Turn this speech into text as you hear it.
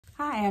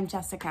Hi, I'm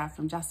Jessica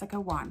from Jessica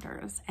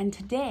Wanders, and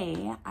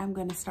today I'm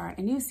going to start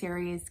a new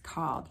series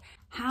called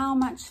How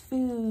Much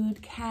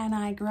Food Can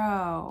I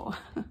Grow?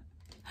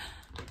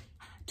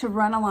 To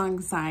run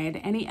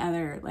alongside any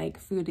other like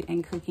food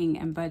and cooking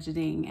and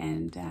budgeting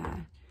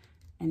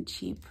and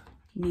cheap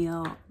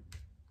meal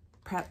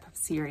prep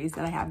series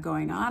that I have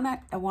going on.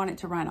 I want it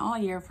to run all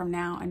year from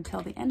now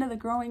until the end of the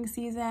growing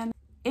season.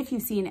 If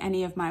you've seen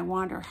any of my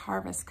Wander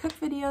Harvest Cook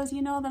videos,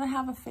 you know that I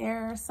have a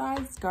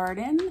fair-sized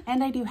garden,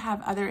 and I do have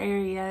other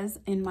areas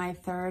in my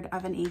 1/3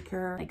 of an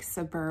acre, like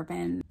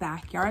suburban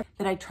backyard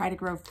that I try to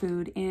grow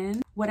food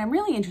in. What I'm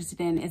really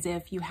interested in is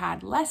if you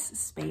had less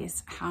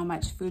space, how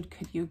much food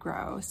could you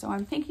grow? So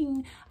I'm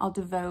thinking I'll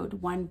devote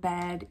one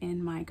bed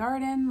in my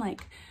garden,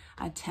 like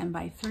a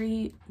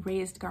 10x3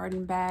 raised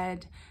garden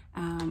bed,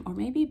 or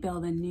maybe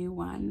build a new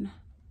one.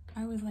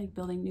 I always like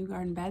building new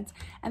garden beds.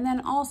 And then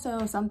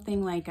also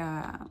something like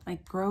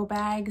grow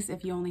bags,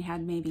 if you only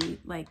had maybe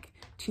like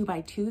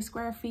 2x2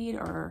 square feet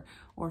or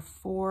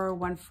 4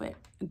 1-foot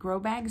grow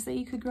bags that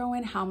you could grow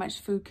in. How much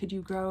food could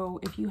you grow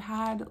if you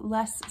had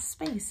less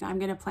space? I'm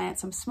gonna plant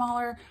some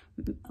smaller,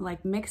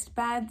 like mixed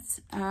beds,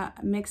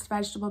 mixed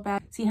vegetable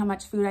beds, see how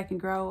much food I can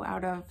grow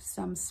out of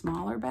some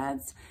smaller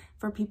beds.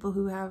 For people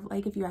who have,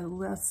 like if you have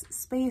less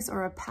space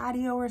or a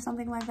patio or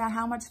something like that,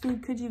 how much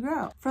food could you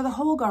grow? For the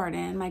whole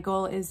garden, my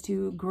goal is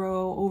to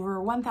grow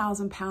over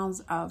 1,000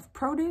 pounds of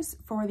produce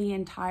for the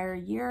entire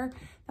year.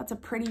 That's a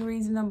pretty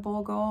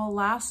reasonable goal.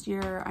 Last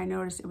year, I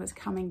noticed it was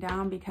coming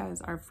down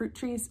because our fruit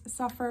trees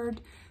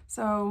suffered.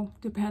 So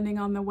depending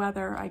on the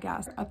weather, I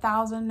guess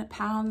 1,000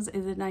 pounds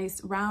is a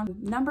nice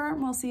round number,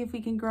 and we'll see if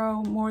we can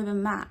grow more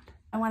than that.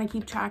 I want to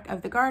keep track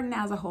of the garden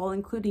as a whole,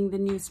 including the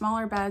new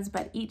smaller beds,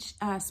 but each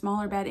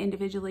smaller bed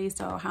individually.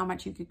 So how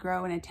much you could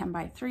grow in a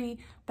 10x3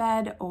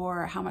 bed,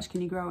 or how much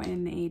can you grow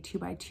in a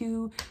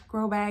 2x2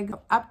 grow bag.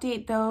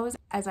 Update those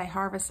as I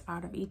harvest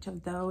out of each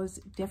of those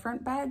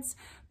different beds,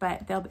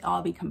 but they'll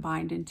all be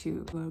combined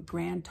into a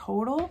grand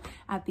total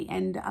at the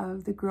end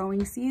of the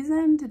growing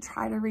season to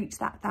try to reach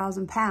that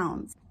 1,000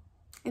 pounds.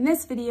 In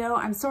this video,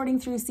 I'm sorting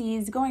through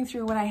seeds, going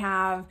through what I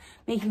have,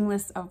 making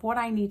lists of what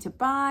I need to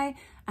buy,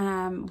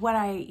 what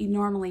I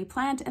normally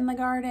plant in the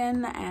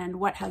garden, and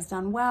what has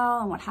done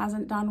well and what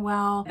hasn't done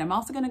well. And I'm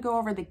also going to go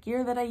over the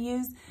gear that I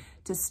use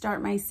to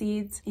start my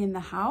seeds in the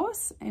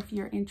house, if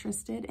you're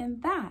interested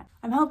in that.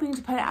 I'm hoping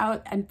to put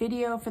out a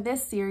video for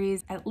this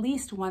series at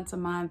least once a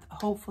month,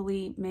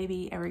 hopefully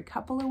maybe every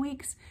couple of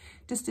weeks,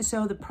 just to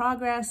show the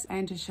progress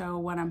and to show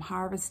what I'm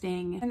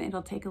harvesting. And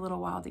it'll take a little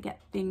while to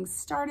get things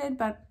started,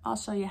 but I'll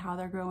show you how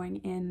they're growing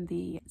in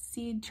the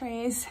seed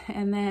trays,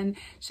 and then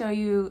show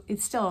you,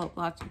 it's still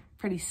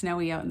pretty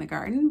snowy out in the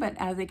garden, but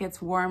as it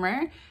gets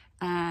warmer,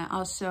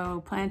 I'll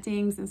show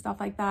plantings and stuff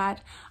like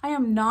that. I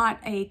am not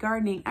a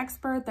gardening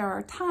expert. There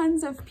are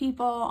tons of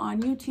people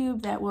on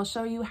YouTube that will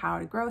show you how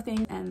to grow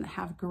things and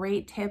have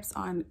great tips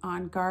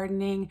on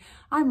gardening.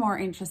 I'm more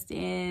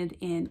interested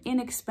in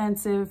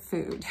inexpensive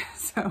food.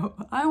 So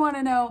I want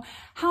to know,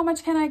 how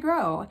much can I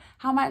grow?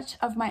 How much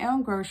of my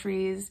own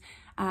groceries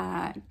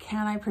can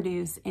I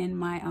produce in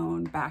my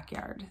own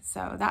backyard?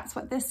 So that's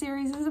what this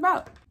series is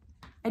about.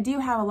 I do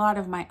have a lot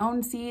of my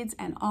own seeds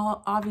and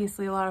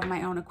obviously a lot of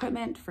my own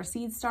equipment for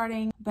seed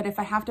starting, but if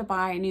I have to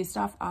buy new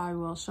stuff, I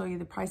will show you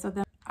the price of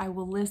them. I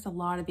will list a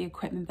lot of the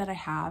equipment that I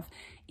have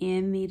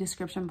in the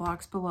description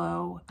box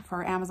below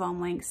for Amazon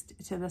links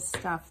to the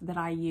stuff that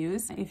I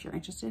use, if you're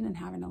interested in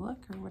having a look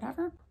or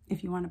whatever.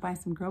 If you want to buy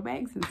some grow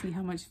bags and see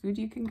how much food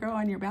you can grow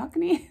on your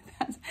balcony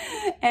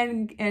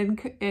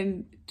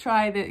and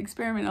try the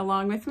experiment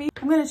along with me.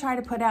 I'm going to try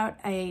to put out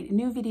a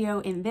new video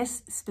in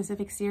this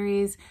specific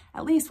series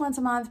at least once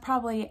a month,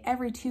 probably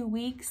every 2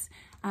 weeks,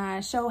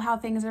 show how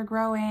things are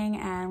growing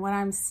and what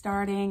I'm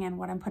starting and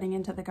what I'm putting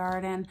into the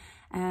garden.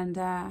 And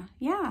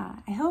yeah,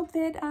 I hope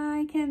that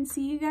I can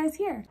see you guys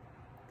here.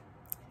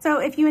 So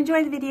if you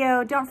enjoyed the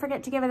video, don't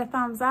forget to give it a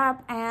thumbs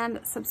up and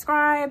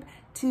subscribe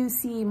to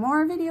see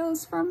more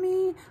videos from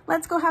me.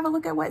 Let's go have a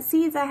look at what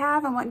seeds I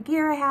have and what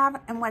gear I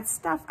have and what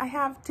stuff I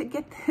have to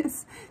get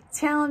this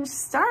challenge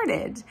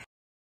started.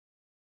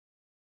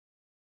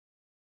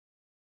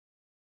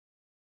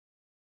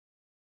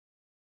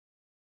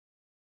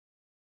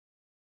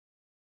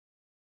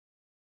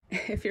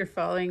 If you're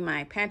following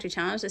my pantry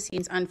challenge, this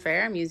seems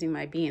unfair. I'm using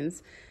my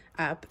beans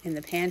up in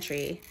the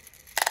pantry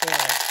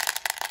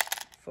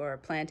for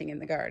planting in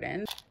the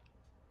garden.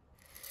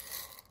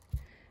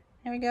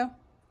 There we go.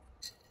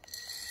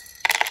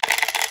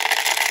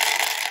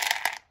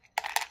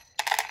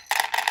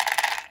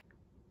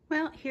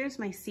 Well, here's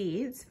my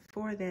seeds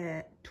for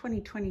the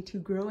 2022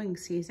 growing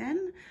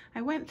season.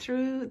 I went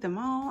through them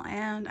all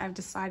and I've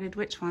decided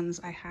which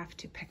ones I have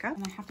to pick up.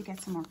 And I have to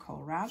get some more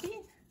kohlrabi,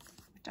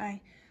 which I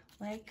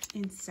like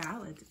in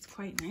salads. It's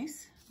quite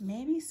nice.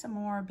 Maybe some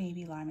more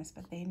baby limas,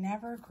 but they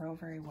never grow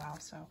very well.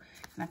 So,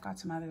 and I've got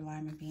some other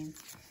lima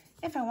beans.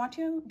 If I want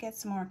to get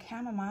some more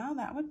chamomile,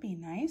 that would be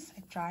nice.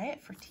 I dry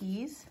it for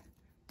teas.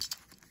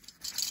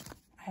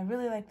 I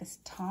really like this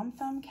Tom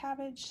Thumb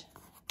cabbage.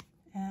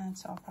 And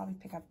so I'll probably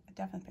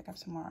definitely pick up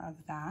some more of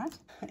that.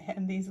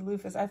 And these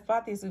loofahs, I've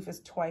bought these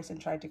loofahs twice and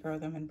tried to grow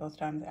them, and both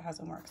times it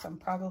hasn't worked. So I'm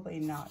probably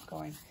not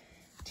going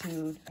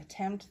to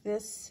attempt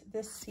this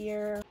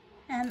year.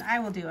 And I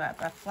will do up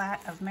a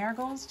flat of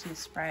marigolds to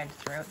spread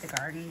throughout the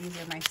garden. These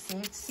are my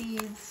saved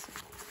seeds.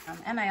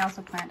 And I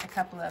also plant a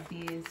couple of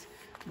these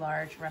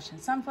large Russian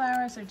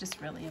sunflowers. They're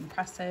just really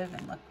impressive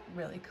and look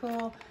really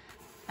cool.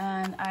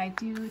 And I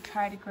do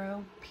try to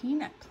grow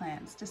peanut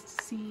plants just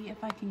to see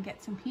if I can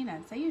get some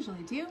peanuts. I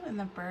usually do, and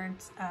the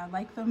birds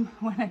like them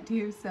when I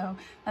do, so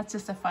that's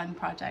just a fun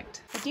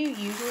project. I do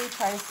usually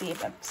try to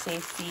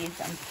save seeds.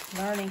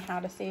 I'm learning how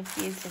to save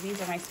seeds. So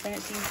these are my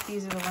spinach seeds.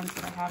 These are the ones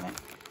that I haven't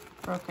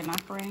broken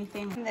up or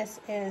anything. And this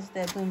is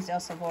the Bloomsdale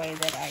Savoy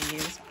that I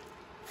use.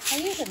 I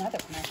use another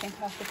one. I think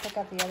I'll have to pick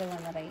up the other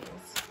one that I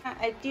use.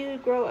 I do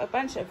grow a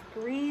bunch of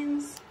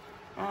greens.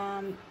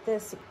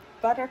 This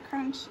Butter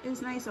Crunch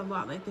is nice, a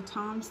lot like the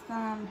Tom's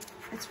Thumb.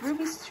 It's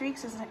Ruby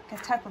Streaks is like a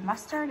type of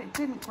mustard. It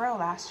didn't grow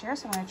last year,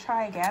 so I'm gonna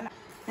try again.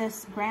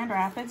 This Grand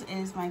Rapids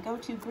is my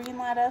go-to green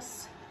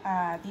lettuce.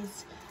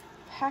 These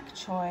Pak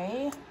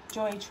Choi,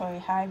 Joy Choi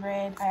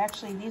hybrid.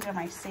 These are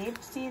my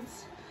saved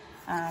seeds.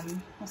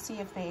 We'll see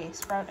if they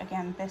sprout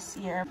again this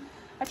year.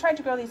 I tried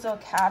to grow these little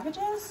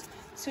cabbages,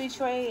 Sui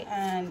Choi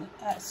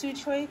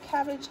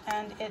cabbage,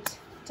 and it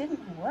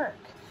didn't work.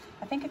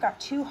 I think it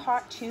got too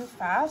hot too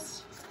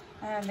fast,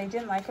 and they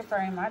didn't like it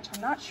very much.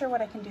 I'm not sure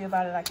what I can do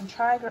about it. I can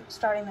try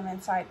starting them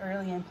inside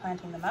early and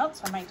planting them out,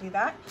 so I might do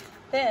that.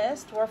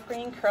 This dwarf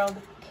green curled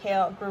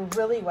kale grew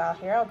really well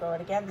here. I'll grow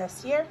it again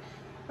this year.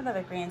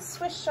 Another green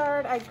Swiss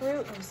chard I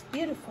grew. It was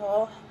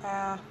beautiful.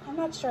 I'm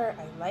not sure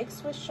I like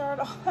Swiss chard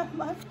all that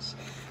much,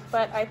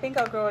 but I think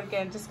I'll grow it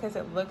again just because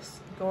it looks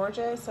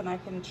gorgeous, and I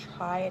can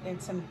try it in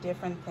some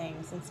different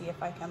things and see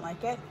if I can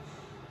like it.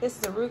 This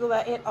is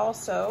arugula. It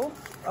also,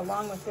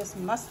 along with this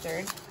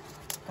mustard,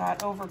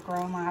 got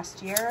overgrown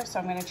last year, so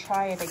I'm going to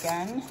try it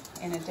again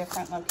in a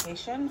different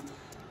location.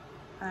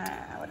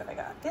 What have I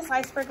got? This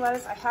iceberg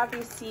lettuce, I have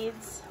these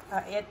seeds.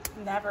 It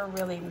never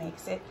really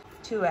makes it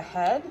to a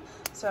head,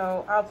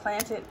 so I'll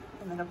plant it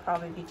and then it'll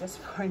probably be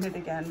disappointed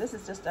again. This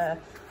is just a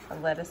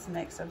lettuce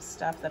mix of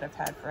stuff that I've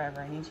had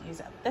forever. I need to use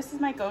it. This is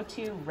my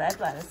go-to red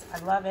lettuce. I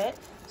love it.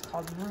 It's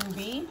called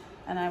Ruby,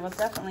 and I will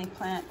definitely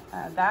plant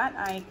that.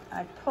 I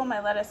pull my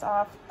lettuce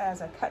off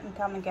as a cut and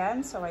come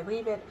again, so I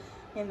leave it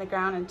in the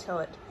ground until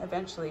it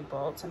eventually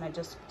bolts, and I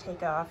just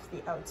take off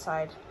the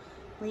outside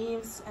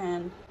leaves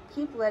and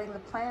keep letting the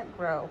plant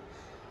grow.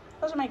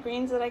 Those are my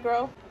greens that I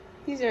grow.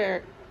 These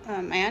are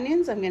my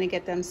onions. I'm going to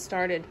get them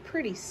started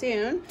pretty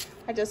soon.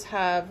 I just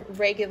have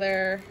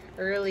regular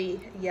early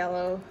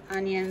yellow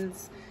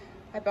onions.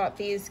 I bought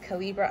these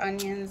Calibra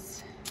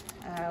onions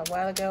a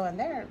while ago, and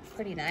they're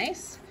pretty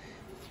nice.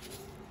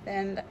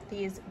 Then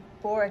these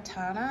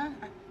Boratana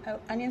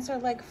onions are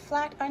like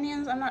flat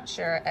onions. I'm not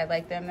sure I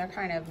like them. They're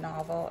kind of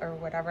novel or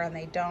whatever, and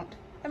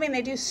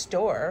they do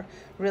store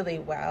really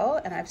well,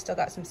 and I've still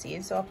got some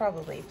seeds, so I'll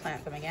probably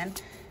plant them again.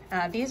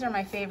 These are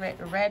my favorite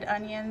red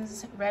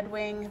onions, Red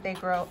Wing. They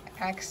grow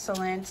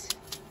excellent,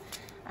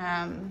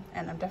 and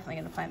I'm definitely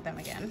going to plant them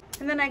again.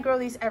 And then I grow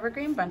these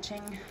evergreen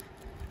bunching,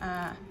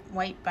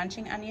 white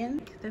bunching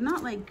onions. They're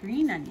not like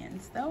green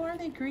onions, though. Are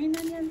they green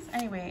onions?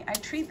 Anyway, I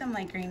treat them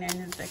like green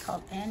onions. They're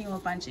called annual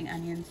bunching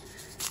onions.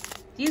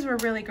 These were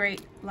really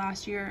great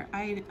last year.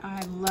 I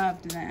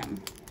loved them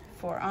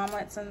for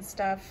omelets and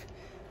stuff.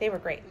 They were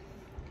great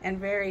and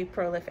very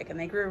prolific, and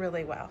they grew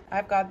really well.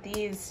 I've got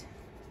these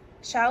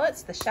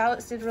shallots. The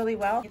shallots did really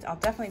well. I'll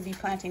definitely be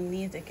planting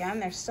these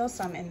again. There's still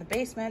some in the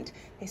basement.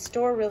 They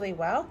store really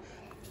well.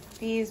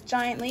 These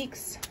giant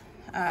leeks,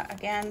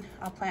 again,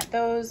 I'll plant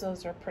those.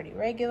 Those are pretty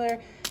regular.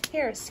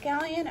 Here,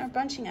 scallion or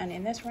bunching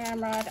onion. This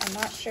ramrod, I'm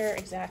not sure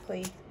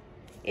exactly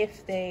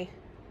if they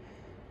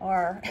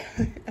are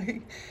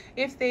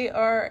if they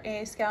are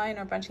a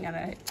scallion or bunching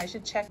onion. I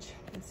should check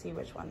and see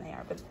which one they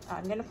are, but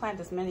I'm going to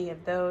plant as many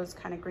of those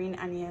kind of green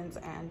onions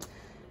and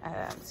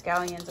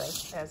scallions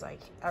as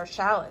or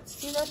shallots.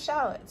 These are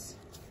shallots.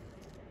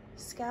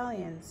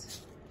 Scallions,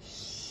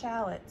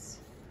 shallots.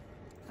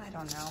 I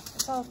don't know.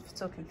 It's all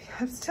so confused.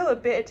 I'm still a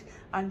bit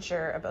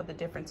unsure about the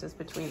differences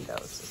between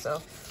those.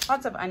 So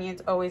lots of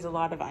onions, always a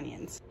lot of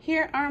onions.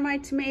 Here are my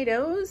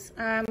tomatoes.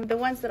 The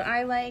ones that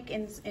I like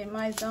in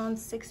my zone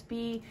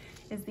 6B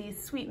is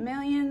these Sweet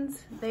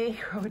Millions. They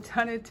grow a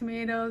ton of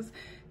tomatoes.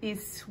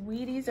 These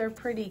sweeties are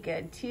pretty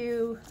good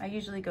too. I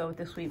usually go with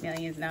the Sweet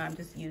Millions. Now I'm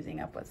just using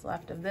up what's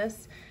left of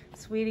this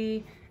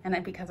sweetie,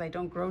 and because I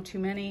don't grow too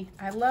many.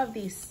 I love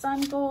these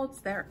Sun Golds.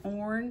 They're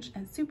orange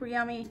and super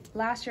yummy.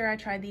 Last year I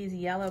tried these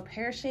yellow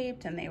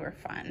pear-shaped, and they were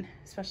fun,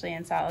 especially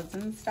in salads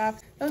and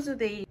stuff. Those are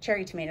the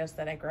cherry tomatoes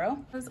that I grow.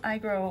 I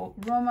grow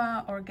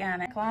Roma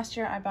Organic. Last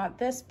year I bought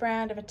this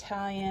brand of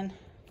Italian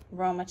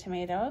Roma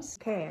tomatoes.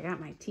 Okay, I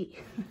got my tea.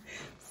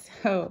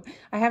 So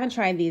I haven't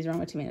tried these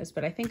Roma tomatoes,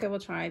 but I think I will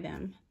try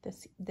them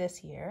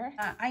this year.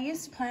 I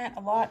used to plant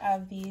a lot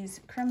of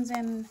these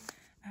Crimson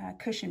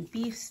Cushion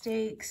beef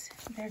steaks.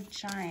 They're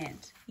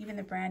giant. Even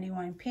the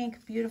Brandywine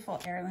Pink,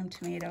 beautiful heirloom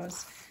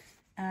tomatoes.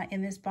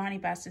 in this Bonnie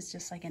Best is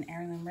just like an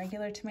heirloom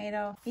regular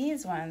tomato.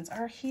 These ones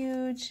are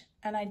huge,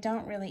 and I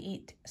don't really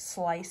eat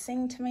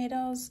slicing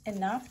tomatoes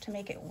enough to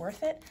make it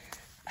worth it.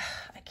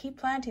 I keep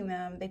planting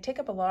them. They take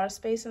up a lot of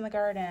space in the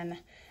garden,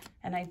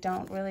 and I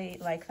don't really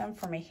like them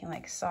for making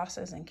like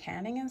sauces and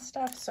canning and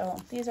stuff. So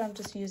these I'm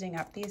just using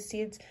up these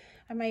seeds.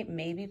 I might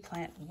maybe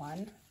plant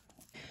one.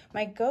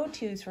 My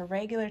go-tos for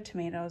regular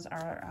tomatoes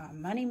are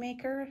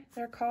Moneymaker,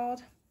 they're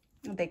called.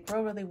 They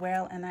grow really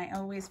well, and I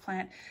always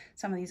plant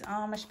some of these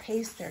Amish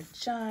paste. They're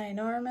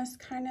ginormous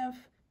kind of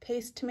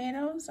paste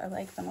tomatoes. I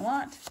like them a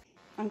lot.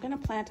 I'm gonna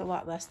plant a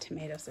lot less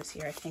tomatoes this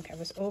year. I think I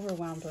was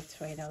overwhelmed with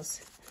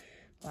tomatoes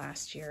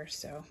last year,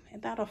 so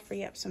that'll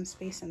free up some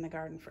space in the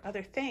garden for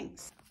other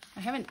things.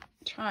 I haven't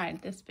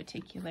tried this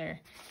particular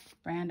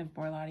brand of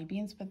Borlotti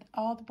beans, but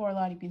all the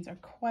Borlotti beans are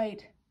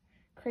quite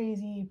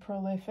crazy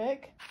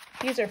prolific.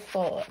 These are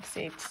full of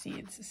saved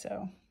seeds,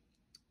 so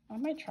I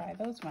might try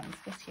those ones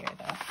this year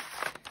though.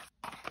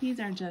 These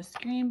are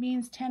just green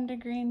beans, tender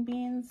green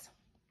beans,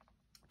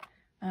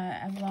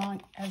 as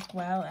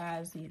well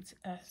as these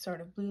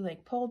sort of Blue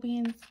Lake pole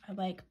beans. I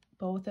like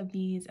both of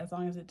these as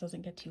long as it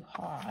doesn't get too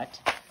hot.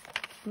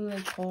 Blue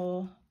Lake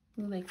pole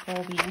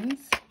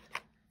beans.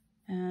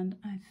 And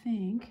I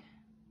think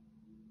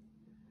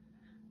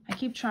I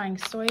keep trying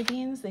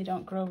soybeans. They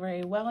don't grow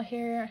very well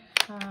here.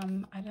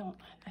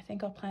 I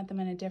think I'll plant them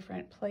in a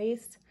different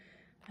place.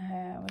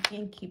 We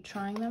can keep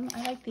trying them.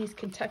 I like these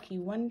Kentucky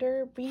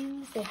Wonder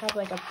beans. They have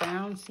like a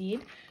brown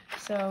seed,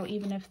 so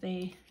even if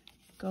they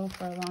go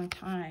for a long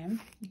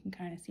time, you can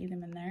kind of see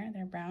them in there.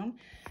 They're brown,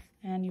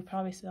 and you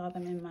probably saw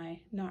them in my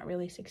Not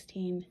Really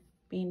 16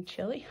 bean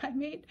chili I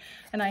made,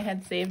 and I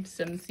had saved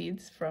some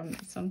seeds from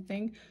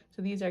something.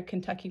 So these are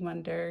Kentucky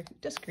Wonder,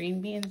 just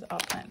green beans. I'll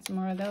plant some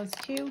more of those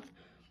too.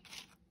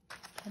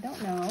 I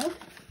don't know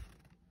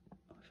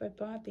if I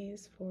bought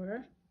these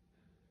for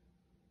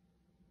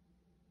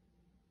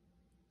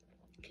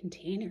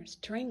container,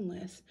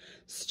 stringless.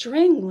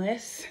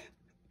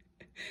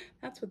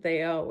 That's what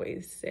they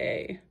always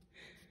say.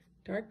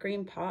 Dark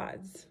green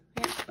pods.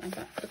 Yeah,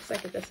 looks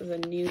like this is a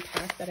new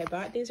pack that I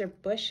bought. These are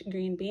bush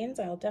green beans.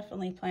 I'll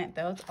definitely plant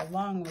those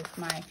along with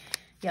my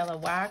yellow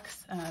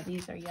wax.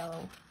 These are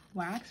yellow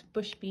wax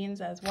bush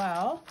beans as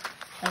well.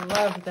 I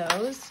love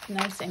those.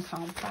 Nice and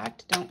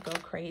compact, don't go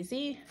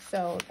crazy.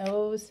 So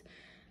those,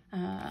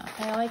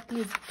 I like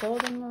these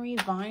Golden Marie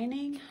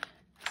vining.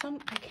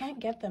 I can't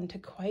get them to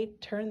quite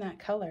turn that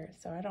color,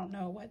 so I don't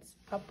know what's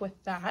up with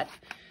that.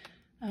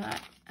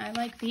 I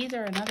like these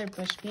are another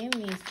bush bean.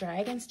 These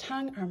Dragon's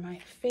Tongue are my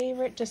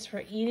favorite just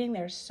for eating.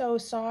 They're so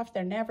soft,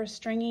 they're never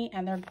stringy,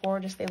 and they're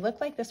gorgeous. They look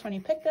like this when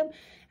you pick them,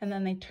 and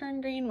then they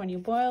turn green when you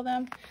boil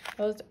them.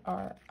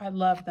 I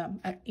love them.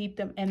 I eat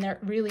them, and they're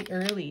really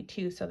early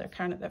too, so they're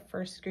kind of the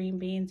first green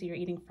beans you're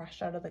eating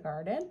fresh out of the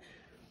garden.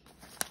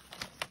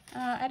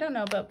 I don't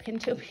know about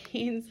pinto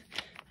beans.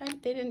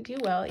 They didn't do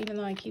well, even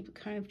though I keep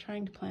kind of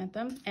trying to plant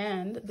them.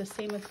 And the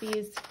same with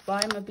these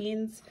lima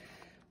beans.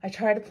 I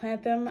try to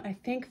plant them. I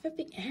think that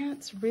the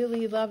ants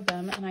really love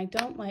them, and I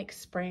don't like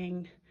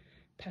spraying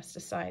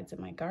pesticides in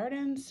my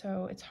garden,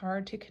 so it's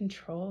hard to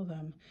control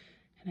them.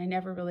 And I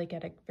never really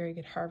get a very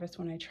good harvest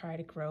when I try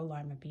to grow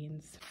lima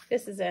beans.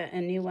 This is a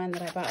new one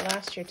that I bought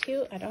last year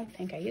too. I don't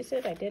think I used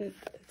it. The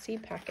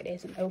seed packet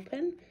isn't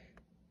open.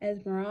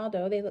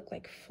 Esmeralda, they look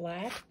like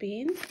flat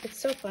beans. It's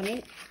so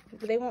funny.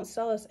 They won't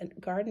sell us a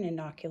garden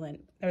inoculant,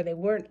 or they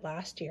weren't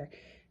last year,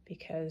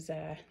 because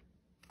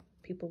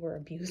people were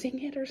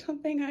abusing it or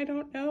something. I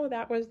don't know.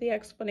 That was the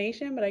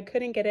explanation, but I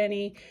couldn't get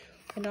any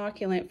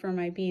inoculant for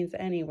my beans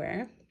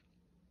anywhere.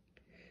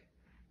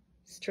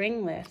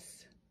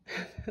 Stringless.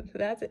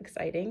 That's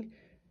exciting.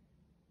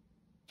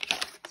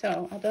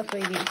 So I'll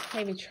definitely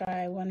maybe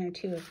try one or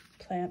two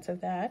plants of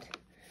that.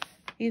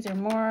 These are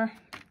more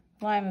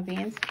lima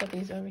beans. Put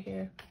these over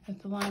here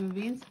with the lima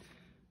beans.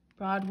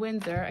 Broad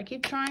Windsor. I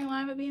keep trying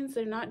lima beans.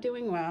 They're not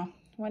doing well.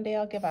 One day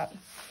I'll give up.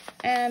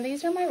 And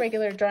these are my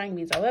regular drying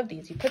beans. I love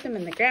these. You put them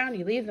in the ground,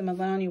 you leave them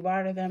alone, you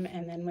water them,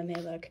 and then when they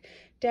look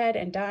dead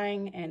and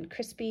dying and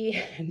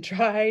crispy and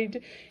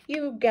dried,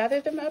 you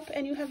gather them up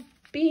and you have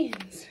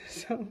beans.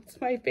 So it's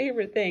my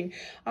favorite thing.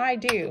 I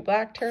do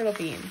black turtle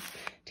beans,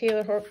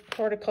 Taylor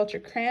Horticulture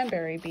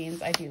cranberry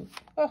beans. I do,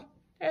 oh,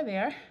 there they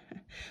are.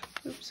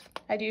 Oops.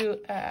 I do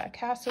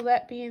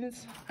cassoulet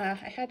beans. I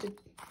had to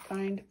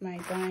find my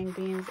dying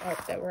beans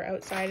that were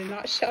outside and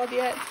not shelled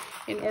yet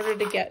in order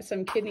to get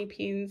some kidney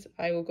beans.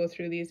 I will go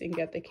through these and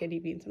get the kidney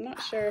beans. I'm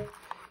not sure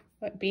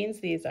what beans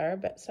these are,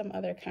 but some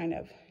other kind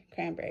of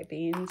cranberry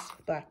beans,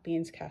 black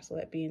beans,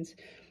 cassoulet beans.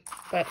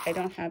 But I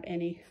don't have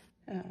any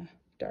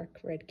dark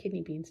red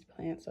kidney beans to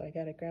plant, so I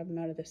got to grab them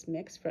out of this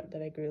mix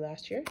that I grew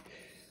last year.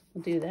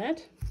 We'll do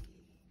that.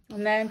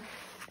 And then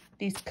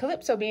these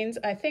Calypso beans,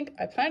 I think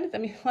I planted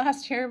them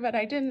last year, but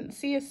I didn't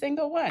see a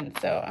single one.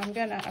 So I've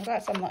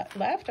got some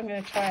left. I'm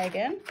gonna try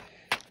again.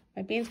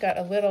 My beans got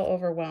a little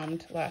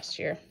overwhelmed last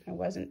year. I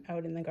wasn't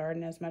out in the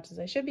garden as much as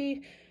I should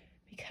be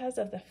because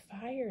of the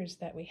fires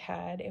that we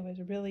had. It was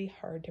really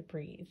hard to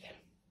breathe.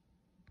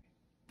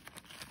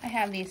 I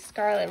have these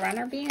Scarlet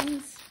Runner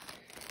beans.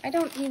 I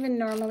don't even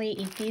normally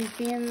eat these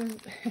beans,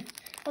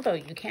 although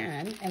you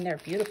can, and they're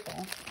beautiful.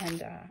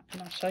 And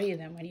I'll show you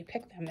them when you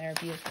pick them. They're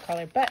a beautiful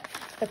color. But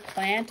the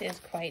plant is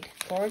quite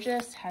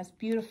gorgeous, has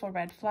beautiful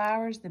red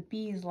flowers. The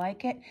bees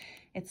like it.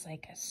 It's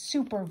like a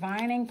super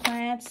vining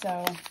plant,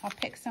 so I'll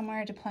pick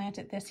somewhere to plant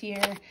it this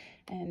year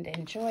and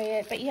enjoy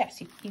it. But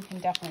yes, you can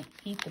definitely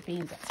eat the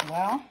beans as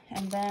well.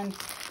 And then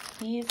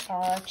these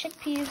are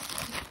chickpeas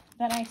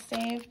that I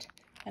saved,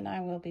 and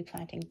I will be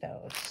planting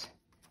those.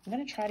 I'm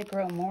going to try to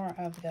grow more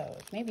of those,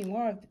 maybe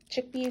more of the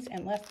chickpeas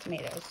and less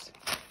tomatoes.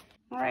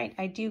 All right,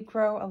 I do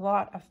grow a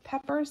lot of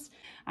peppers.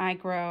 I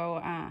grow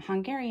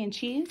Hungarian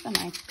cheese, and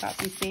I got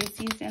some saved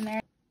seeds in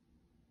there.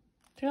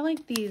 They're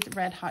like these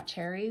red hot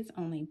cherries,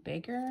 only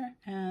bigger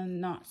and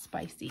not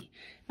spicy.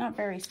 Not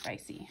very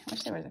spicy. I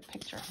wish there was a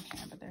picture on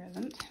here, but there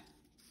isn't.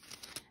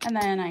 And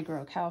then I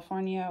grow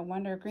California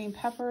Wonder green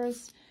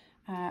peppers.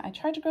 I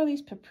tried to grow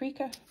these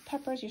paprika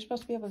peppers. You're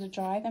supposed to be able to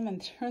dry them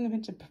and turn them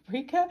into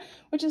paprika,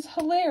 which is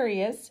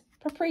hilarious.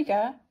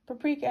 Paprika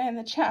in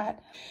the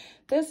chat.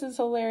 This is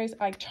hilarious.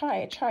 I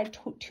tried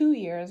 2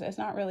 years. It's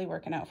not really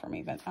working out for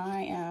me, but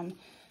I am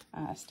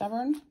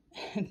stubborn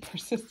and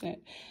persistent.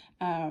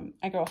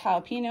 I grow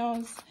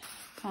jalapenos.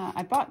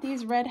 I bought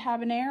these red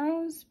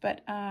habaneros,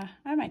 but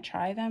I might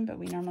try them, but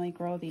we normally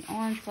grow the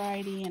orange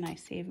variety, and I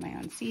save my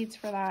own seeds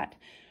for that.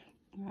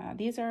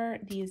 These are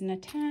these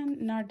Natan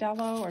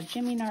Nardello or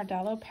Jimmy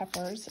Nardello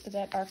peppers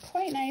that are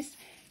quite nice,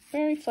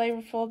 very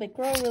flavorful. They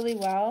grow really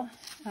well,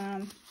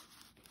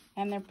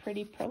 and they're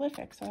pretty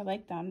prolific, so I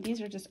like them. These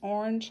are just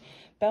orange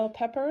bell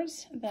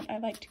peppers that I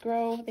like to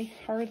grow. They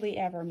hardly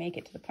ever make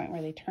it to the point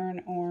where they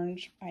turn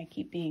orange. I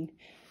keep being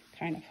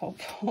kind of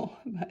hopeful,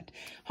 but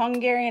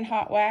Hungarian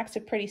hot wax,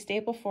 a pretty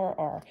staple for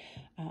our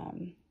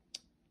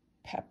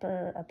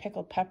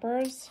pickled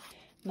peppers.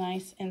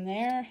 Nice in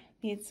there.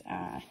 These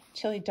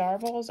chili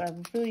darbles are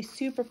really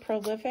super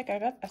prolific. I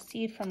got a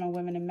seed from a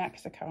woman in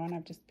Mexico, and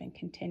I've just been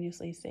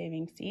continuously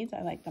saving seeds.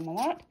 I like them a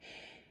lot.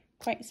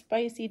 Quite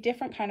spicy,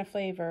 different kind of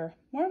flavor.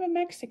 More of a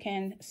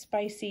Mexican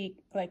spicy,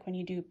 like when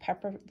you do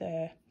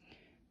the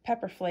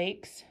pepper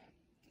flakes.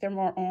 They're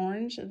more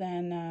orange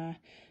than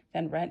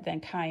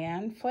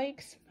cayenne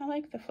flakes. I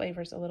like the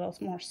flavors a little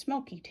more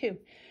smoky too.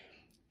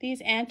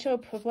 These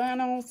ancho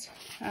poblanos,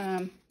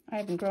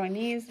 I've been growing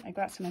these. I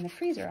got some in the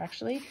freezer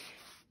actually,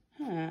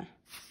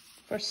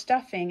 for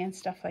stuffing and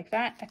stuff like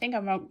that. I think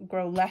I'm gonna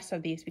grow less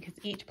of these because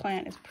each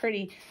plant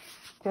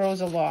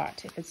grows a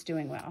lot if it's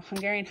doing well.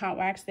 Hungarian hot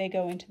wax, they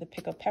go into the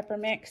pickled pepper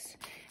mix,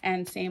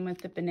 and same with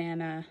the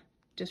banana,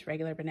 just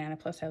regular banana,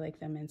 plus I like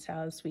them in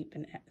salad,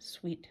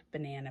 sweet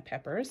banana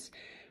peppers.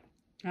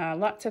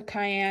 Lots of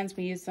cayennes,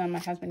 we use them. My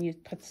husband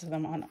puts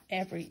them on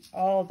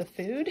all the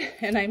food,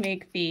 and I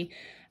make the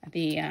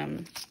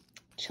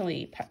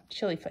chili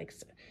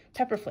flakes,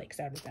 pepper flakes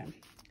out of them.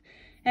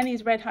 And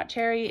these red hot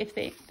cherry,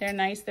 they're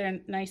nice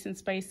and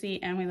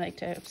spicy, and we like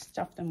to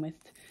stuff them with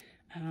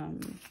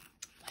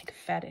like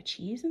feta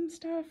cheese and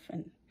stuff,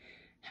 and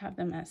have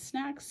them as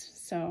snacks.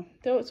 So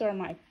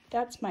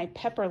that's my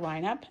pepper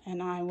lineup,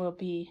 and I will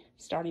be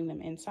starting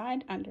them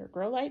inside under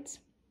grow lights.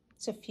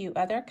 A few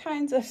other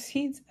kinds of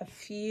seeds, a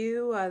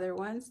few other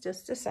ones,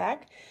 just a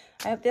sec.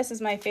 This is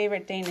my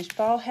favorite Danish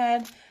ball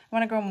head. I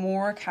want to grow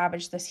more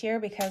cabbage this year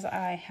because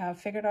I have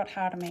figured out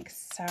how to make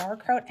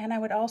sauerkraut, and I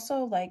would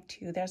also like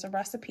to, there's a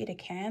recipe to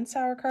can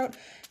sauerkraut,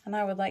 and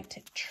I would like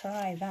to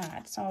try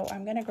that. So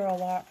I'm going to grow a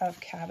lot of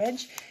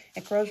cabbage.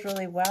 It grows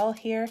really well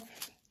here,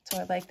 so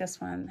I like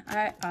this one.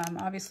 I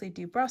obviously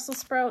do Brussels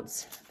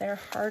sprouts. They're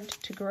hard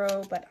to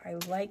grow, but I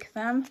like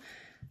them.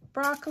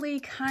 Broccoli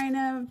kind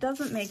of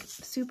doesn't make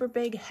super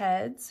big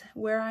heads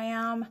where I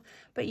am,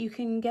 but you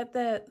can get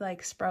the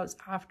sprouts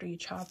after you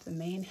chop the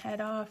main head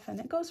off, and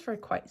it goes for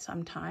quite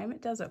some time.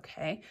 It does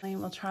okay. And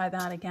we'll try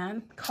that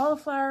again.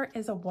 Cauliflower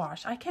is a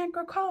wash. I can't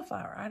grow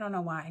cauliflower. I don't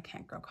know why I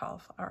can't grow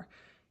cauliflower.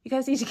 You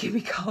guys need to give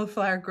me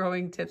cauliflower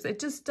growing tips. It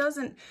just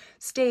doesn't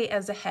stay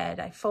as a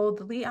head. I fold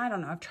the leaf. I don't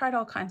know. I've tried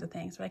all kinds of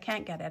things, but I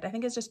can't get it. I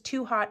think it's just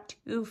too hot,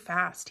 too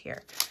fast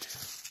here.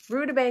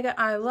 Rutabaga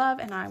I love,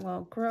 and I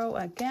will grow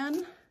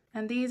again.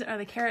 And these are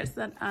the carrots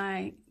that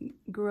I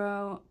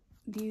grow.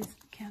 These,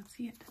 can't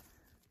see it.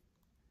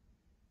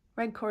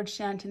 Red cord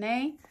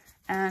chantenay,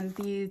 and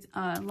these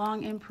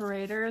long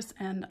imperators,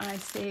 and I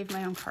save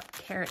my own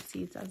carrot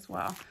seeds as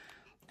well.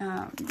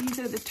 These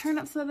are the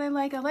turnips that I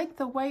like. I like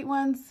the white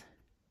ones,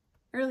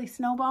 early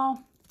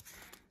snowball,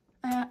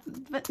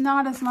 but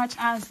not as much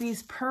as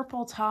these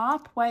purple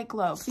top white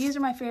globe. These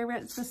are my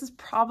favorites. This is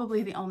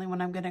probably the only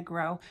one I'm gonna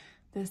grow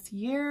this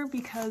year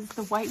because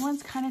the white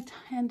ones kind of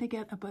tend to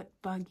get a bit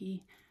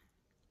buggy.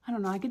 I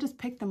don't know, I could just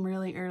pick them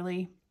really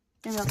early.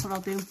 Maybe that's what I'll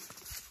do.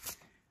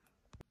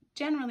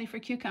 Generally for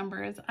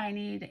cucumbers, I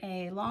need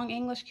a long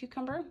English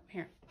cucumber.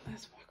 Here,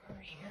 let's walk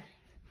over here.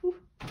 Whew.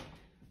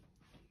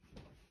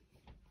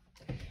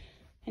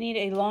 I need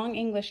a long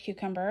English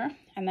cucumber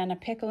and then a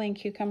pickling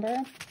cucumber.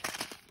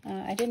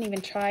 I didn't even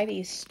try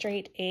these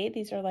straight 8.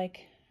 These are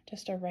like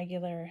just a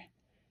regular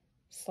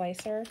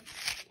slicer.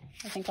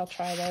 I think I'll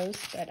try those,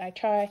 but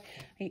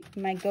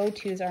my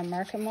go-tos are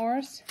Markham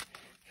Moors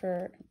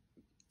for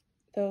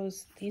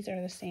those. These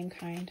are the same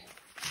kind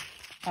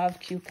of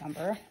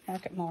cucumber,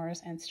 Market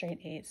Moors and Straight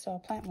 8. So I'll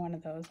plant one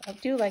of those. I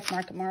do like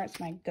Market Moor. It's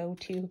my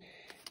go-to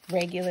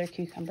regular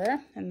cucumber.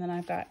 And then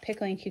I've got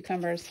pickling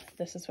cucumbers.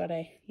 This is what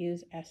I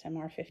use,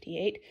 SMR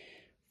 58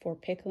 for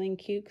pickling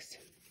cukes.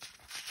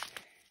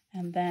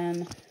 And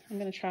then I'm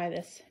going to try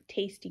this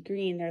Tasty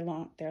Green. They're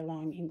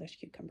long English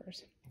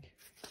cucumbers.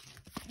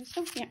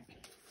 So yeah.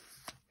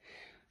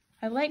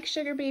 I like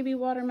Sugar Baby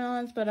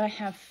watermelons, but I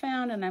have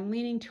found, and I'm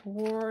leaning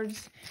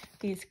towards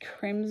these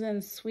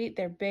Crimson Sweet.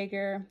 They're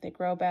bigger, they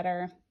grow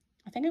better.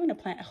 I think I'm going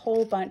to plant a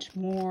whole bunch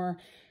more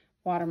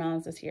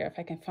watermelons this year if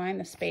I can find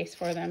the space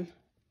for them.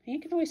 And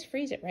you can always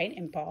freeze it, right,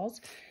 in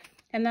balls.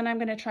 And then I'm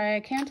going to try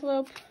a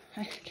cantaloupe.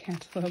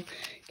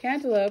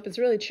 Cantaloupe is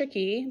really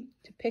tricky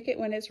to pick it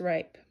when it's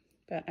ripe,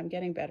 but I'm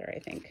getting better, I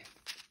think.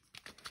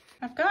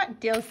 I've got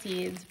dill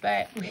seeds,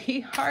 but we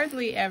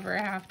hardly ever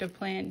have to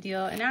plant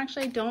dill. And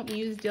actually I don't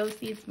use dill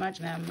seeds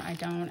much. I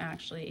don't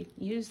actually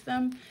use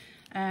them,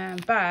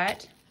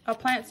 but I'll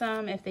plant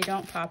some if they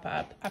don't pop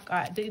up. I've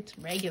got these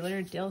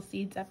regular dill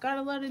seeds. I've got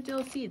a lot of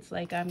dill seeds,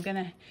 like I'm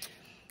gonna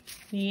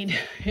need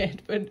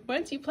it. But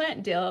once you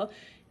plant dill,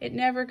 it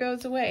never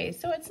goes away.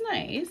 So it's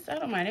nice, I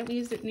don't mind it.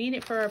 We need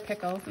it for our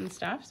pickles and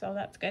stuff, so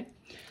that's good.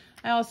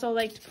 I also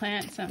like to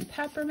plant some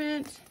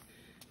peppermint.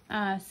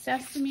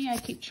 Sesame I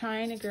keep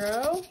trying to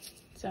grow,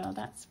 so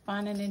that's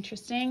fun and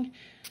interesting.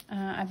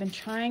 I've been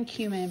trying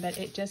cumin, but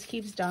it just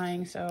keeps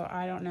dying, so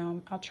I don't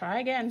know. I'll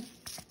try again.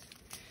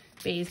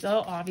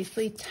 Basil,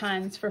 obviously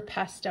tons for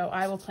pesto.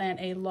 I will plant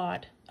a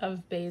lot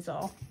of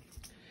basil.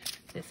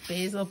 This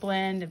basil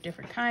blend of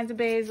different kinds of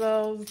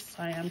basils.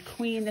 I am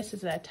queen. This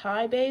is a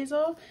Thai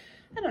basil.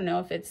 I don't know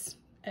if it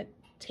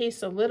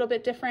tastes a little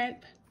bit different.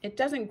 It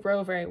doesn't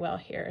grow very well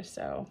here,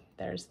 so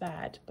there's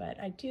that, but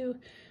I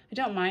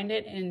don't mind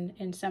it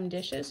in some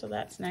dishes, so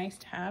that's nice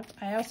to have.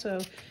 I also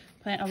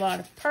plant a lot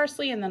of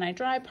parsley, and then I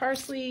dry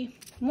parsley,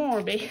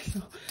 more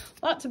basil,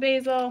 lots of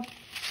basil,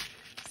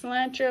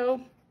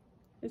 cilantro,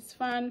 it's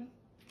fun.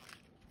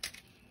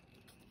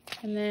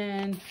 And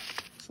then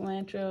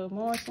cilantro,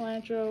 more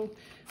cilantro,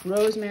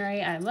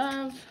 rosemary, I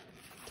love,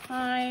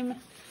 thyme,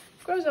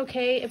 grows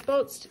okay. It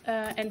bolts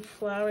and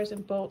flowers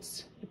and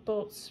bolts. It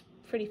bolts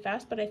pretty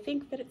fast, but I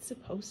think that it's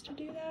supposed to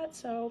do that,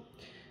 so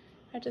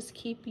I just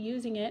keep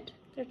using it.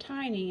 They're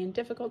tiny and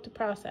difficult to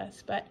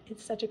process, but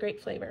it's such a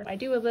great flavor. I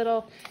do a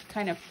little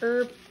kind of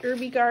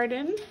herby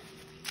garden.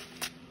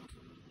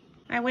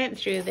 I went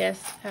through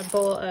a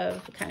bowl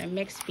of kind of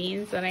mixed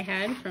beans that I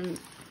had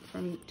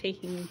from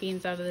taking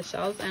beans out of the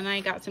shells, and I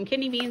got some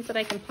kidney beans that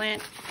I can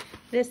plant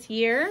this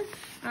year.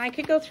 I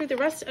could go through the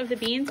rest of the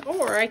beans,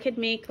 or I could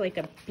make like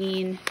a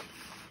bean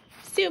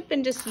soup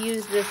and just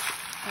use this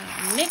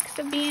mix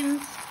of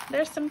beans.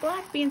 There's some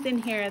black beans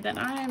in here that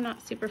I am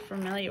not super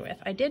familiar with.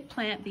 I did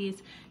plant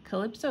these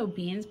Calypso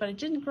beans, but I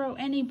didn't grow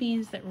any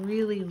beans that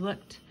really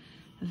looked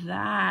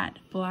that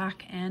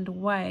black and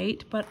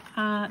white. But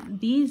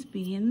these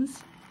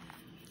beans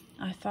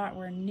I thought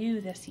were new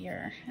this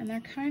year, and they're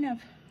kind of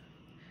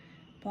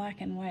black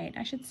and white.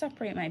 I should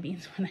separate my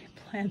beans when I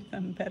plant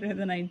them better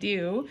than I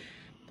do,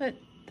 but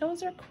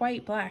those are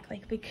quite black.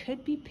 Like, they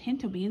could be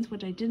pinto beans,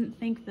 which I didn't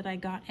think that I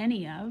got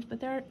any of,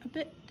 but they're a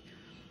bit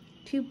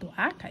too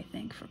black, I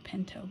think, for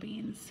pinto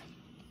beans.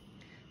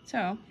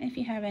 So if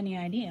you have any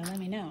idea, let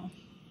me know.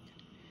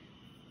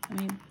 I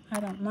mean, I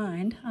don't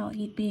mind. I'll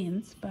eat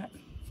beans, but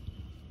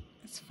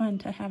it's fun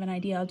to have an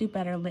idea. I'll do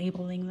better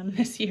labeling them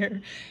this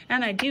year.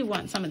 And I do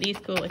want some of these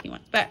cool looking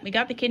ones. But we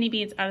got the kidney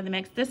beans out of the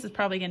mix. This is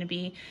probably going to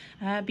be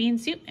a bean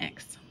soup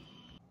mix.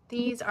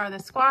 These are the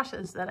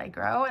squashes that I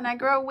grow, and I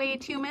grow way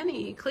too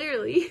many,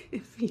 clearly.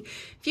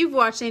 If you've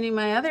watched any of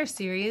my other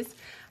series,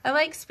 I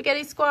like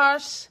spaghetti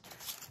squash.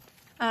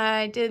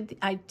 I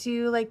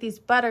do like these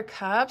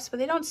buttercups, but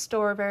they don't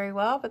store very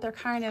well, but they're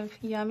kind of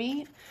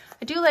yummy.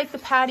 I do like the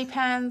patty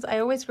pans. I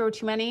always grow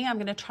too many. I'm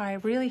gonna try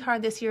really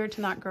hard this year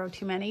to not grow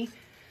too many.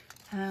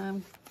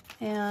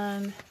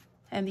 And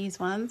these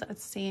ones,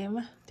 it's the same,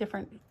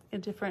 a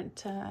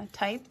different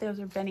type. Those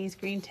are Benny's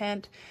Green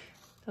Tent.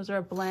 Those are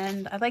a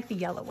blend. I like the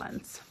yellow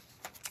ones.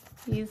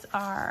 These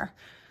are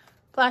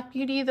Black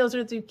Beauty. Those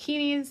are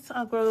zucchinis.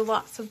 I'll grow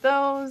lots of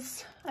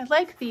those. I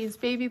like these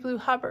Baby Blue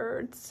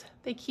Hubbards.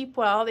 They keep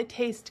well, they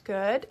taste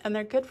good, and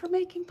they're good for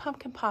making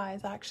pumpkin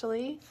pies,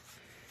 actually.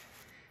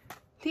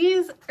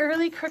 These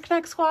early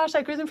crookneck squash,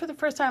 I grew them for the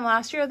first time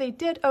last year. They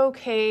did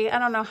okay. I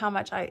don't know how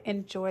much I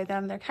enjoy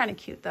them. They're kind of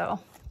cute though.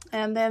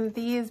 And then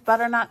these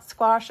butternut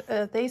squash,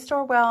 they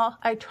store well.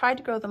 I tried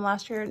to grow them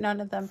last year. None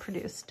of them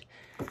produced.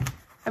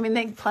 I mean,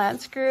 the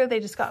plants grew, they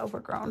just got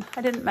overgrown.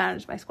 I didn't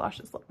manage my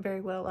squashes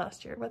very well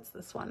last year. What's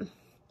this one?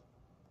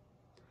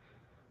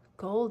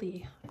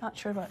 Goldie. Not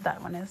sure what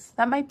that one is.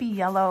 That might be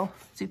yellow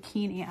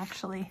zucchini,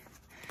 actually.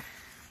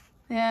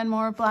 And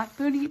more Black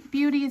Beauty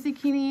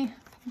zucchini.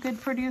 Good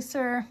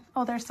producer.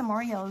 Oh, there's some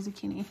more yellow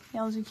zucchini.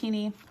 Yellow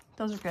zucchini.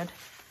 Those are good.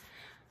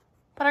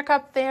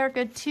 Buttercup, they're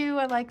good too.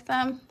 I like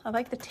them. I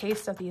like the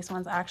taste of these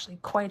ones actually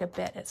quite a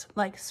bit. It's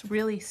like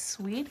really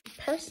sweet.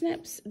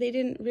 Parsnips, they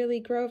didn't really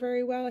grow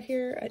very well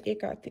here. It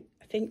got,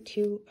 I think,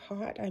 too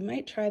hot. I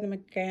might try them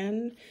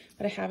again,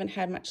 but I haven't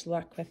had much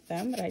luck with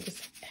them, but I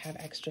just have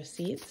extra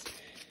seeds.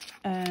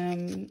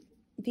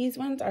 These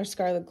ones are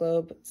Scarlet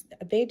Globe.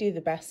 They do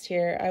the best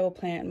here. I will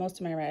plant most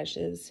of my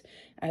radishes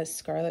as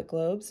Scarlet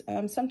Globes.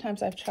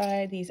 Sometimes I've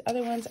tried these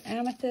other ones,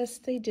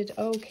 Amethyst. They did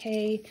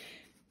okay.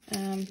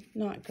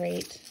 Not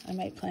great. I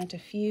might plant a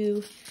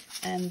few.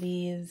 And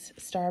these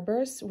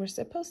Starbursts were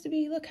supposed to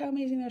be, look how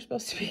amazing they're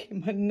supposed to be,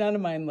 but none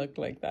of mine looked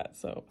like that.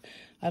 So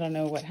I don't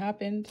know what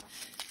happened.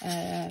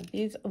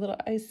 These little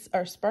ice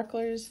are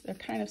sparklers. They're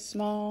kind of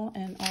small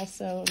and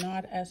also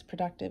not as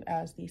productive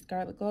as the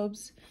Scarlet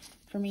Globes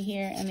for me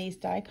here. And these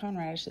daikon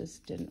radishes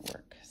didn't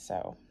work.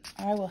 So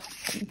I will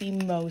be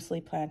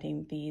mostly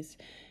planting these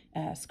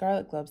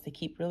Scarlet Globes. They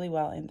keep really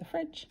well in the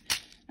fridge.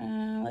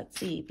 Let's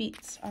see,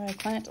 beets. I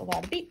plant a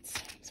lot of beets.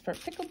 It's for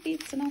pickled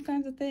beets and all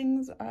kinds of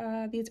things.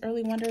 These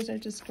Early Wonders are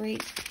just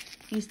great.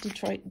 These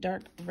Detroit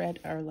Dark Red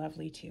are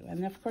lovely too.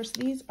 And of course,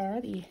 these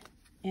are the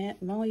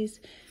Aunt Molly's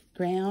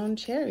ground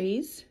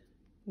cherries,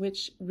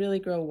 which really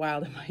grow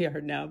wild in my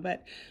yard now,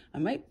 but I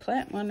might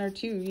plant one or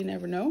two, you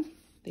never know.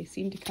 They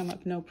seem to come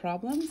up no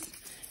problems.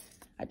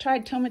 I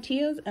tried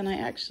tomatillos, and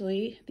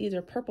these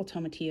are purple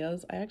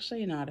tomatillos. I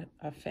actually am not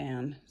a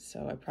fan,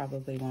 so I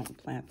probably won't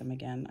plant them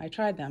again. I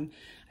tried them.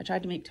 I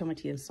tried to make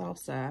tomatillo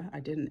salsa. I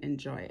didn't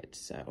enjoy it,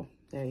 so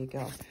there you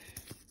go.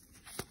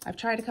 I've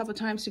tried a couple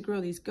times to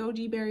grow these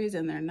goji berries,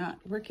 and they're not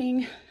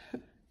working.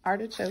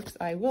 Artichokes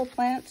I will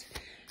plant.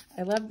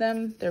 I love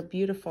them. They're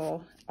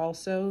beautiful.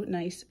 Also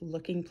nice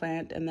looking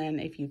plant, and then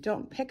if you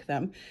don't pick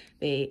them,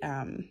 they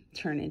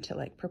turn into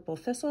like purple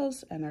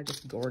thistles and are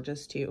just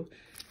gorgeous too.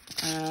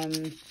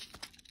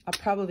 I'll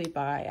probably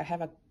I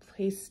have a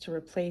place to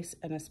replace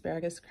an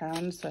asparagus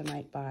crown, so I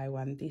might buy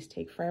one. These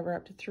take forever,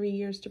 up to 3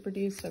 years to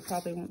produce, so I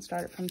probably won't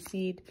start it from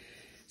seed.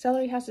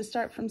 Celery has to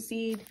start from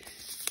seed.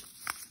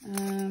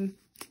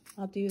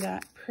 I'll do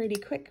that pretty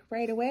quick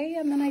right away.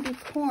 And then I do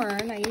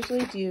corn. I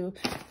usually do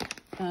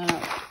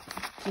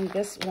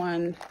this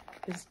one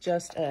is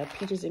just a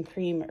peaches and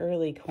cream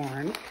early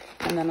corn.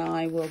 And then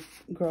I will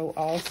grow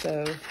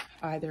also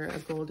either a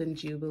Golden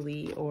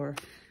Jubilee or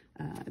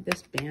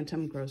this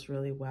Bantam grows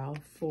really well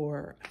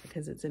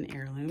because it's an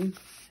heirloom,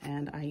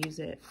 and I use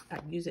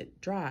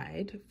it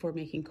dried for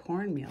making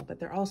cornmeal, but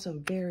they're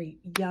also very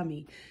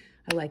yummy.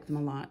 I like them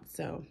a lot.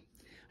 So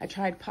I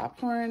tried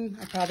popcorn.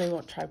 I probably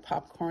won't try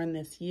popcorn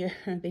this year.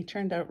 They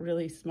turned out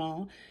really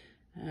small,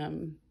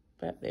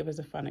 but it was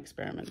a fun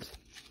experiment.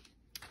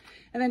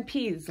 And then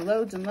peas,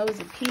 loads and loads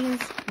of peas.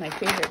 My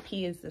favorite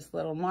pea is this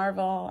Little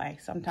Marvel. I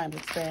sometimes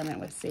experiment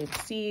with Save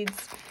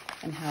Seeds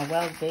and how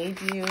well they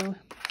do.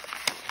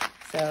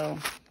 So,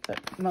 but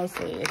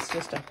mostly it's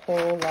just a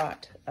whole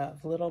lot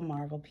of Little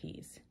Marvel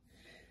peas.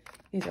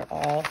 These are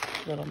all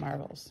Little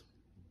Marvels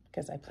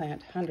because I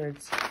plant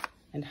hundreds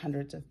and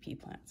hundreds of pea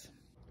plants.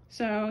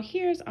 So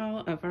here's all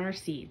of our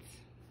seeds.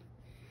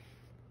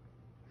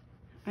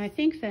 I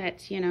think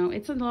that, you know,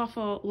 it's an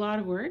awful lot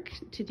of work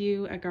to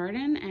do a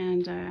garden,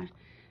 and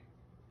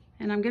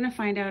I'm gonna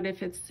find out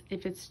if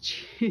it's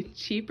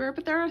cheaper,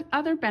 but there are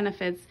other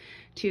benefits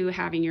to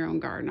having your own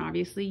garden.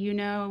 Obviously, you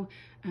know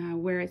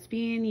where it's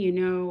been, you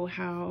know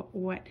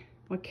what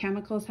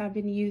chemicals have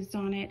been used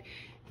on it.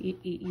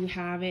 You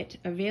have it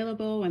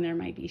available when there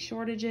might be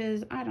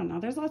shortages. I don't know,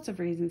 there's lots of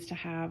reasons to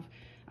have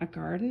a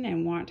garden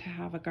and want to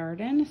have a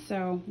garden,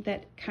 so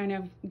that kind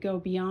of go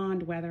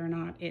beyond whether or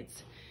not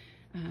it's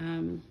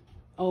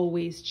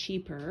always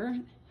cheaper.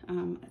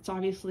 It's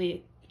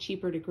obviously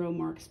cheaper to grow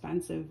more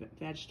expensive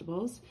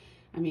vegetables.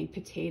 I mean,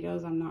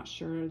 potatoes, I'm not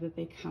sure that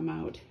they come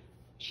out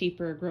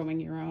cheaper growing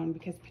your own,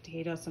 because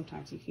potatoes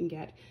sometimes you can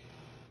get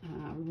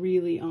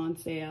really on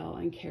sale,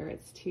 and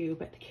carrots too,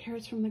 but the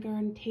carrots from the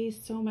garden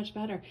taste so much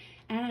better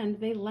and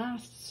they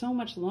last so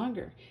much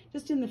longer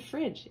just in the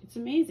fridge. It's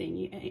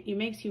amazing. It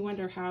makes you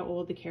wonder how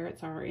old the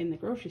carrots are in the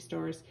grocery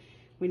stores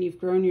when you've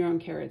grown your own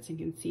carrots and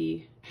can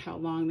see how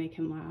long they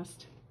can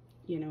last,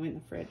 you know, in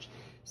the fridge.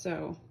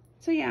 So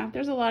yeah,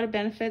 there's a lot of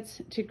benefits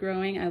to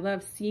growing. I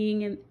love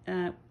seeing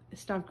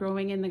stuff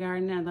growing in the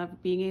garden. I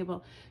love being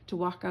able to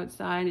walk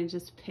outside and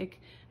just pick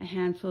a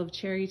handful of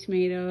cherry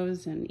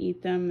tomatoes and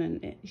eat them,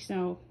 and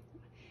so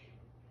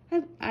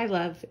I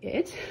love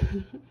it.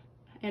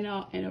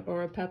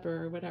 or a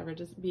pepper or whatever.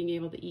 Just being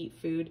able to eat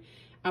food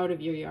out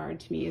of your yard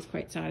to me is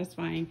quite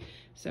satisfying.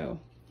 So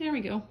there we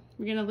go.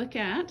 We're gonna look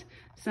at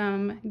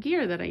some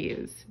gear that I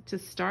use to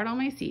start all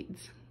my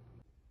seeds.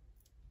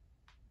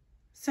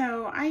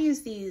 So I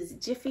use these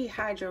Jiffy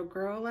Hydro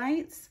Grow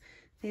Lights.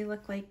 They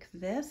look like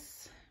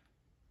this.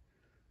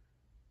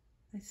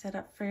 They set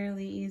up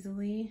fairly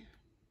easily.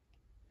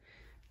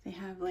 They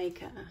have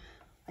like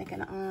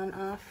an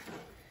on-off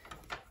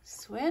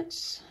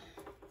switch.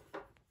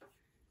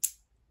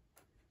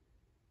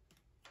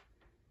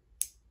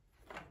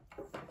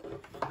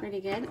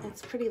 Pretty good.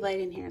 It's pretty light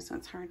in here, so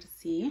it's hard to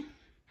see.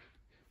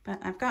 But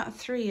I've got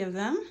 3 of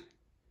them.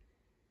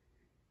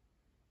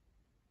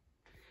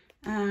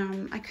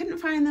 I couldn't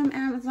find them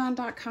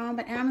Amazon.com,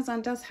 but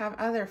Amazon does have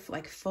other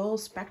like full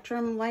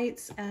spectrum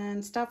lights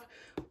and stuff,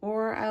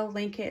 or I'll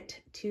link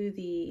it to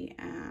the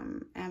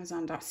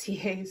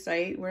Amazon.ca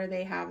site where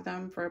they have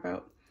them for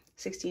about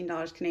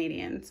 $16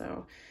 Canadian.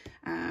 So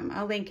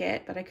I'll link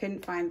it, but I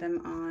couldn't find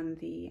them on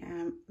the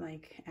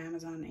like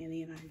Amazon in the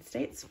United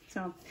States.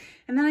 So,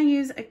 and then I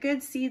use a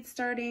good seed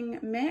starting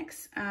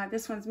mix.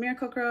 This one's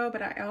Miracle-Gro,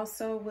 but I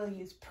also will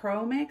use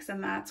Pro Mix,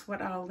 and that's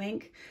what I'll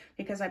link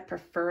because I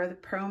prefer the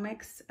Pro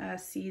Mix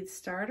seed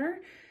starter.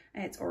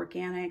 It's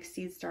organic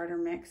seed starter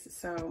mix,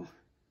 so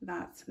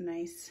that's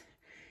nice.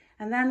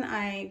 And then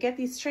I get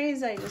these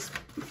trays. I just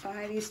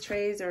buy these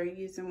trays or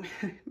use them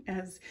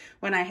as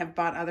when I have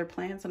bought other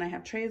plants and I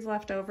have trays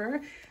left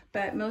over.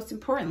 But most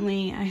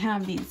importantly, I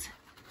have these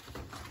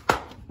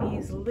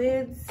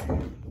lids.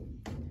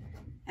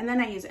 And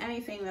then I use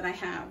anything that I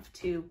have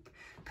to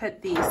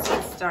put the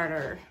seed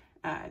starter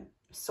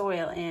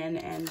soil in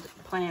and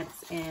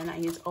plants in. I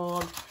use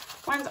old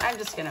ones. I'm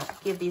just gonna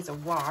give these a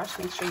wash.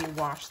 Make sure you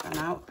wash them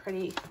out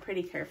pretty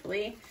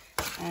carefully.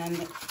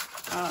 And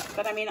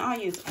but I mean, I'll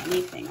use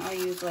anything. I'll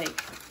use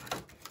like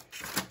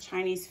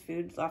Chinese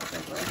food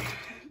leftover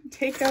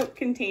takeout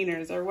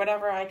containers or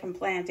whatever I can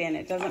plant in.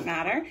 It doesn't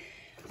matter.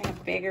 I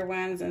have bigger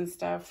ones and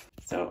stuff.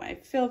 So I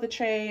fill the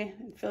tray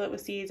and fill it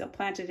with seeds. I'll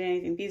plant it in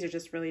anything. These are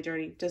just really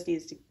dirty. Just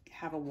needs to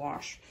have a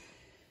wash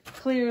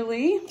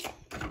clearly.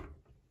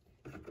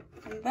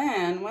 And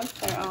then once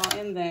they're all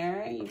in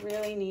there, you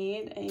really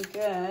need a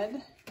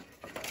good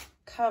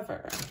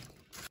cover.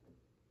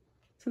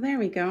 So there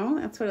we go.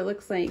 That's what it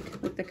looks like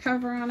with the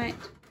cover on it.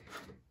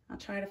 I'll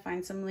try to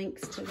find some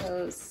links to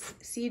those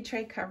seed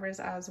tray covers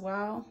as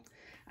well.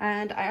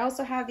 And I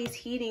also have these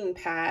heating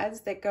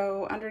pads that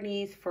go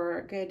underneath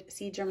for good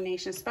seed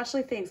germination,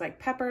 especially things like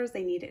peppers.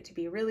 They need it to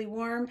be really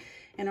warm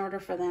in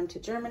order for them to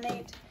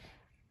germinate.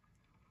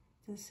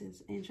 This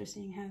is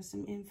interesting, has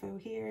some info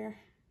here,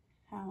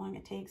 how long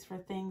it takes for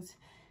things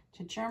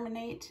to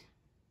germinate.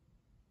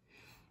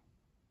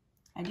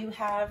 I do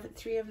have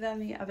 3 of them.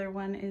 The other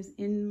one is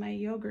in my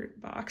yogurt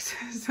box,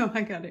 so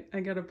I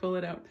gotta pull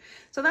it out.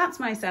 So that's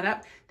my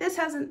setup. This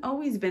hasn't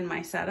always been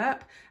my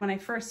setup. When I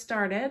first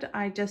started,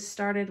 I just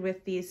started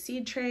with these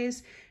seed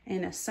trays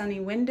in a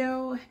sunny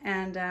window,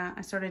 and I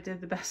sort of did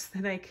the best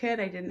that I could.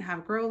 I didn't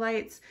have grow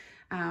lights.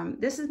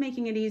 This is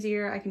making it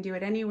easier. I can do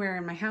it anywhere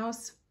in my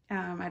house.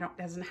 It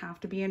doesn't have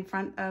to be in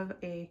front of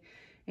a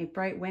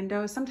bright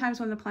window. Sometimes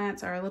when the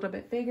plants are a little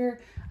bit bigger,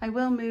 I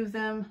will move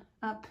them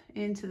up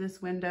into this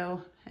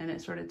window and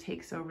it sort of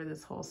takes over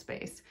this whole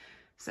space.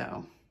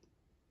 So,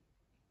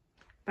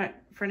 but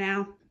for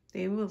now,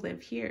 they will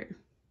live here.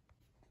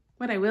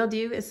 What I will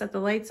do is set the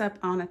lights up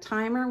on a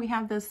timer. We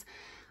have this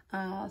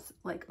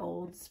like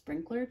old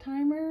sprinkler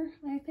timer,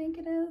 I think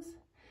it is.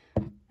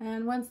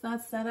 And once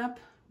that's set up,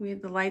 the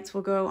lights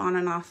will go on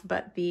and off,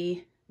 but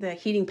the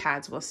heating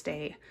pads will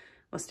stay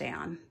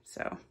on.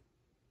 So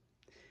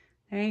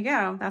there you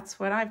go. That's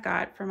what I've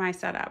got for my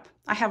setup.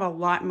 I have a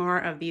lot more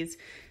of these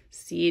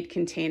seed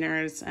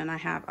containers and I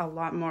have a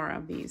lot more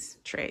of these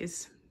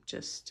trays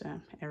just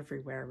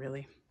everywhere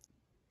really.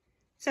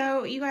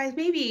 So you guys,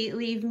 maybe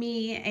leave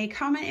me a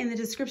comment in the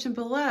description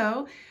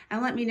below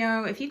and let me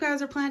know if you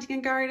guys are planting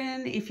a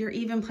garden, if you're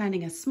even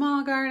planting a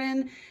small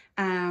garden,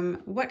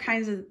 what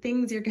kinds of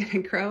things you're gonna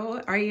grow.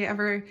 Are you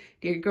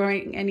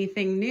growing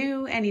anything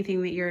new,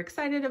 anything that you're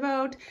excited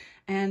about?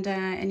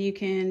 And you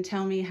can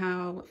tell me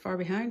how far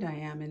behind I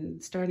am in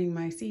starting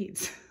my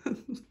seeds.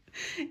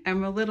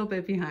 I'm a little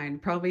bit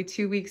behind, probably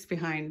 2 weeks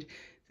behind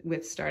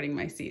with starting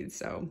my seeds.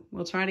 So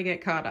we'll try to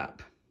get caught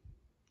up.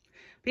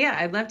 But yeah,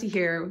 I'd love to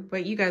hear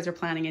what you guys are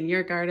planting in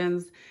your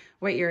gardens,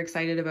 what you're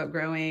excited about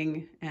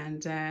growing.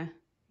 And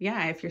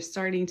yeah, if you're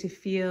starting to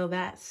feel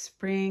that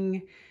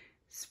spring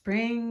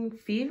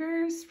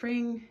fever,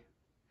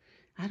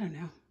 I don't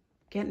know,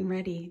 getting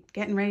ready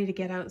to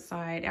get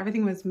outside.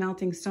 Everything was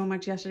melting so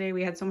much yesterday.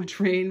 We had so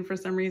much rain for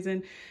some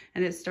reason,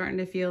 and it's starting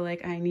to feel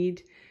like I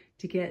need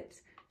to get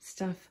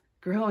stuff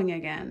growing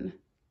again.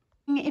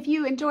 If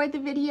you enjoyed the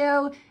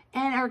video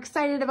and are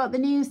excited about the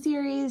new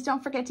series,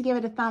 don't forget to give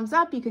it a thumbs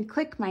up. You can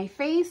click my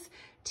face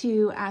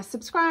to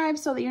subscribe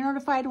so that you're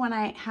notified when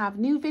I have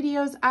new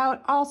videos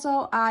out.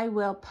 Also, I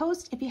will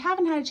post, if you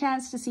haven't had a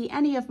chance to see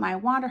any of my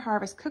Wander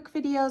Harvest Cook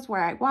videos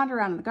where I wander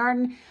around in the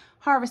garden,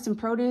 harvest some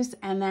produce,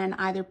 and then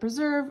either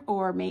preserve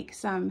or make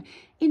some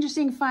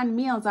interesting fun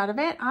meals out of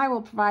it, I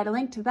will provide a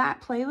link to that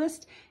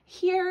playlist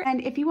here.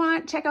 And if you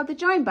want, check out the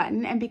join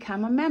button and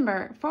become a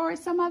member for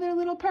some other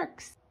little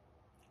perks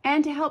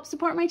and to help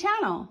support my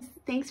channel.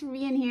 Thanks for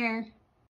being here.